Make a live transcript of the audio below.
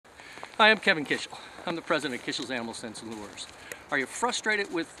Hi, I'm Kevin Kishel. I'm the president of Kishel's Animal Sense and Lures. Are you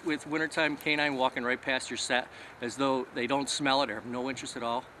frustrated with wintertime canine walking right past your set as though they don't smell it or have no interest at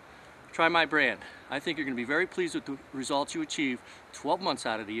all? Try my brand. I think you're going to be very pleased with the results you achieve 12 months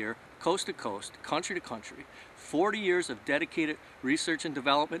out of the year, coast to coast, country to country. 40 years of dedicated research and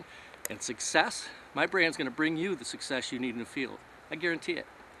development and success. My brand's going to bring you the success you need in the field. I guarantee it.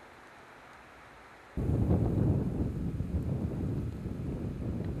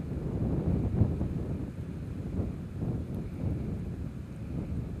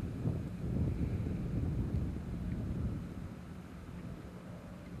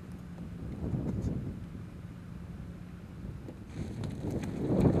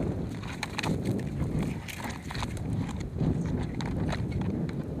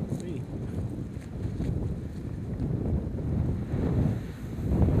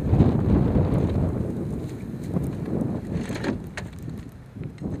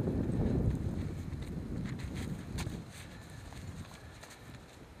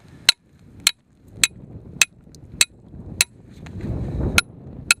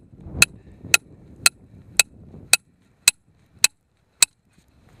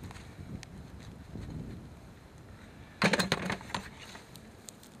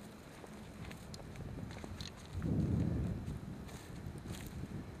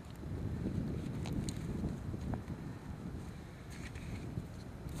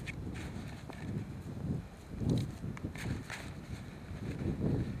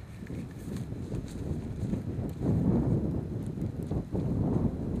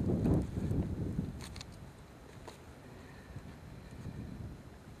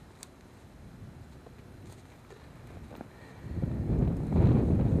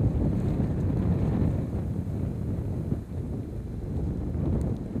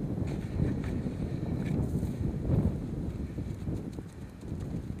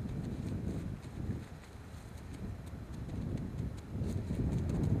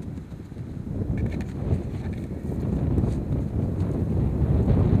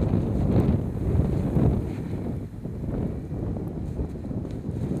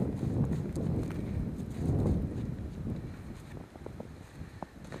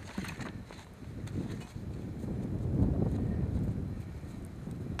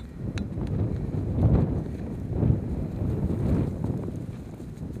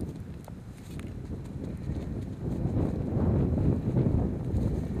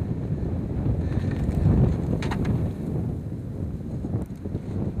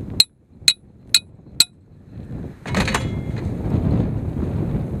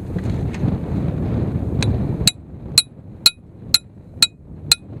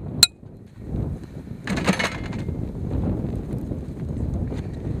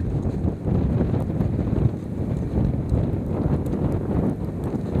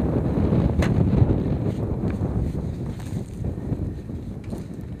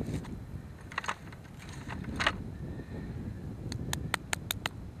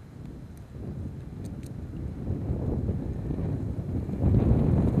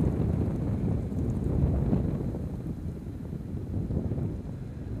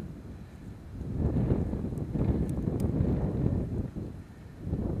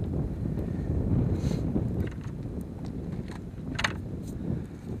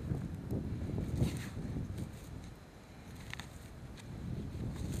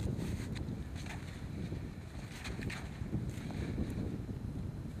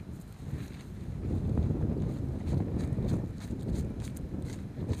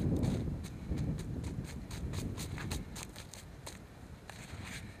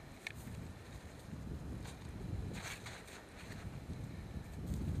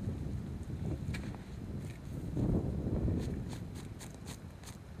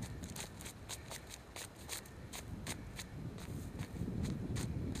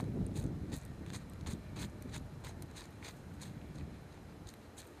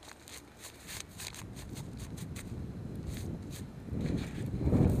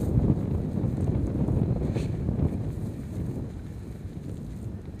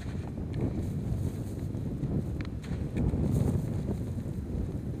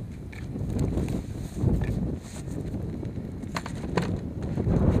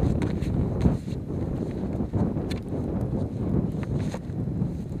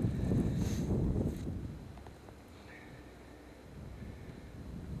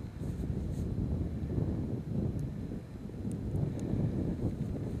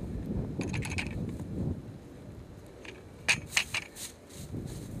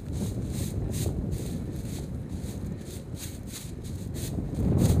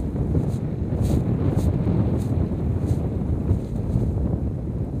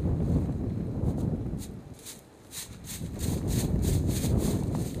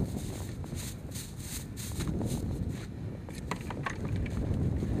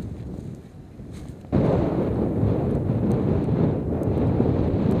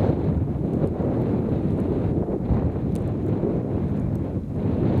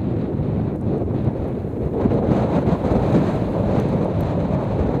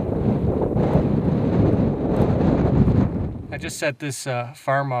 just set this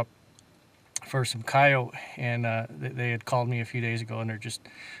farm up for some coyote, and they had called me a few days ago, and they're just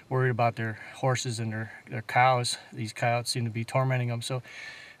worried about their horses and their cows. These coyotes seem to be tormenting them. So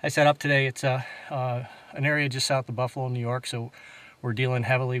I set up today. It's an area just south of Buffalo, New York, so we're dealing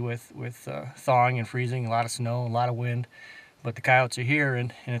heavily with thawing and freezing, a lot of snow, a lot of wind. But the coyotes are here,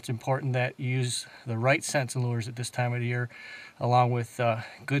 and it's important that you use the right scents and lures at this time of the year, along with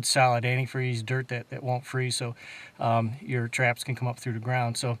good solid antifreeze, dirt that won't freeze, so your traps can come up through the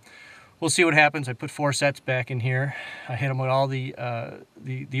ground. So we'll see what happens. I put 4 sets back in here. I hit them with all the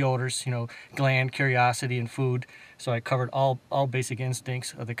odors, you know, gland, curiosity, and food. So I covered all basic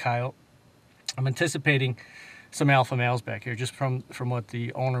instincts of the coyote. I'm anticipating some alpha males back here, just from what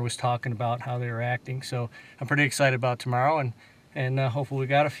the owner was talking about, how they were acting. So I'm pretty excited about tomorrow, and hopefully we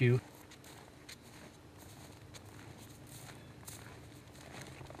got a few.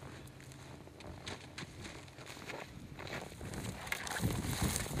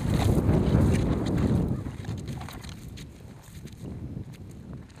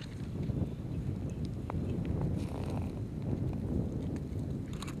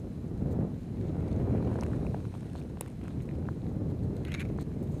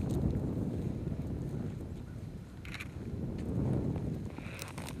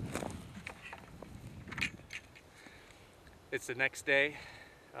 It's the next day.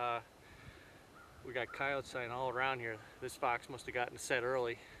 We got coyote sign all around here. This fox must have gotten set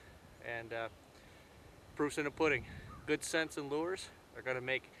early, and proof's in the pudding. Good scents and lures are going to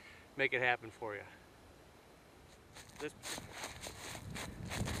make it happen for you.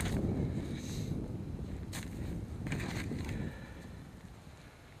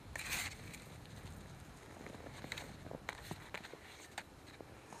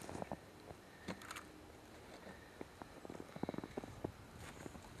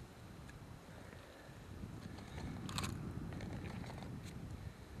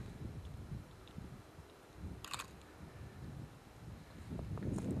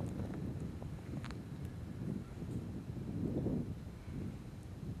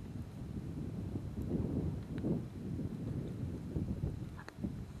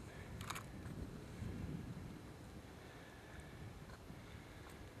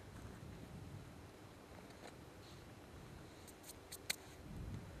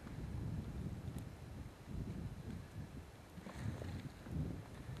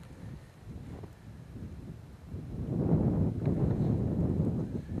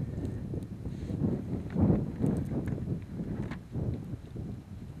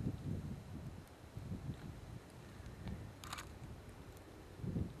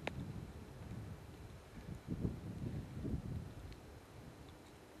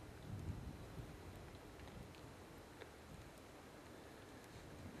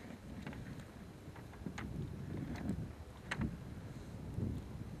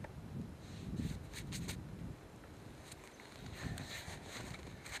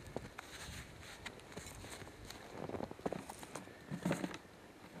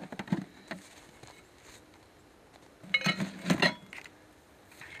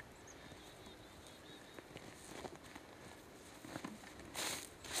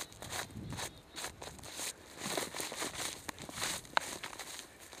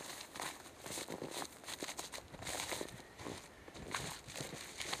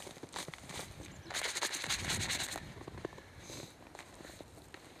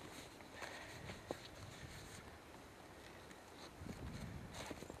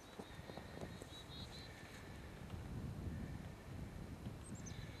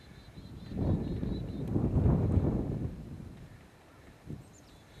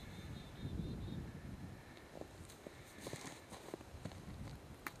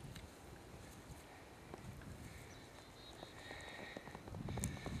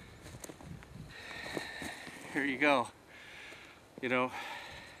 Here you go. You know,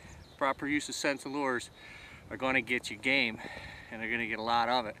 proper use of scents and lures are going to get you game, and they're going to get a lot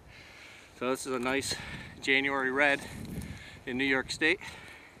of it. So this is a nice January red in New York State,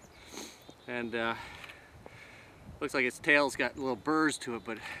 and looks like its tail's got little burrs to it,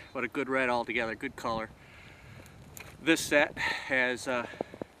 but what a good red altogether, good color. This set has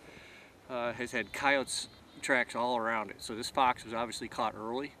had coyotes tracks all around it, so this fox was obviously caught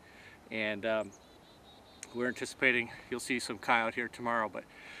early, and we're anticipating you'll see some coyote here tomorrow. But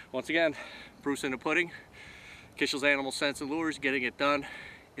once again, proof's in the pudding. Kishel's Animal Scents and Lures, getting it done.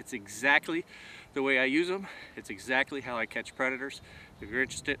 It's exactly the way I use them. It's exactly how I catch predators. If you're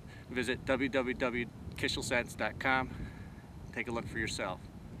interested, visit www.kishelscents.com. Take a look for yourself.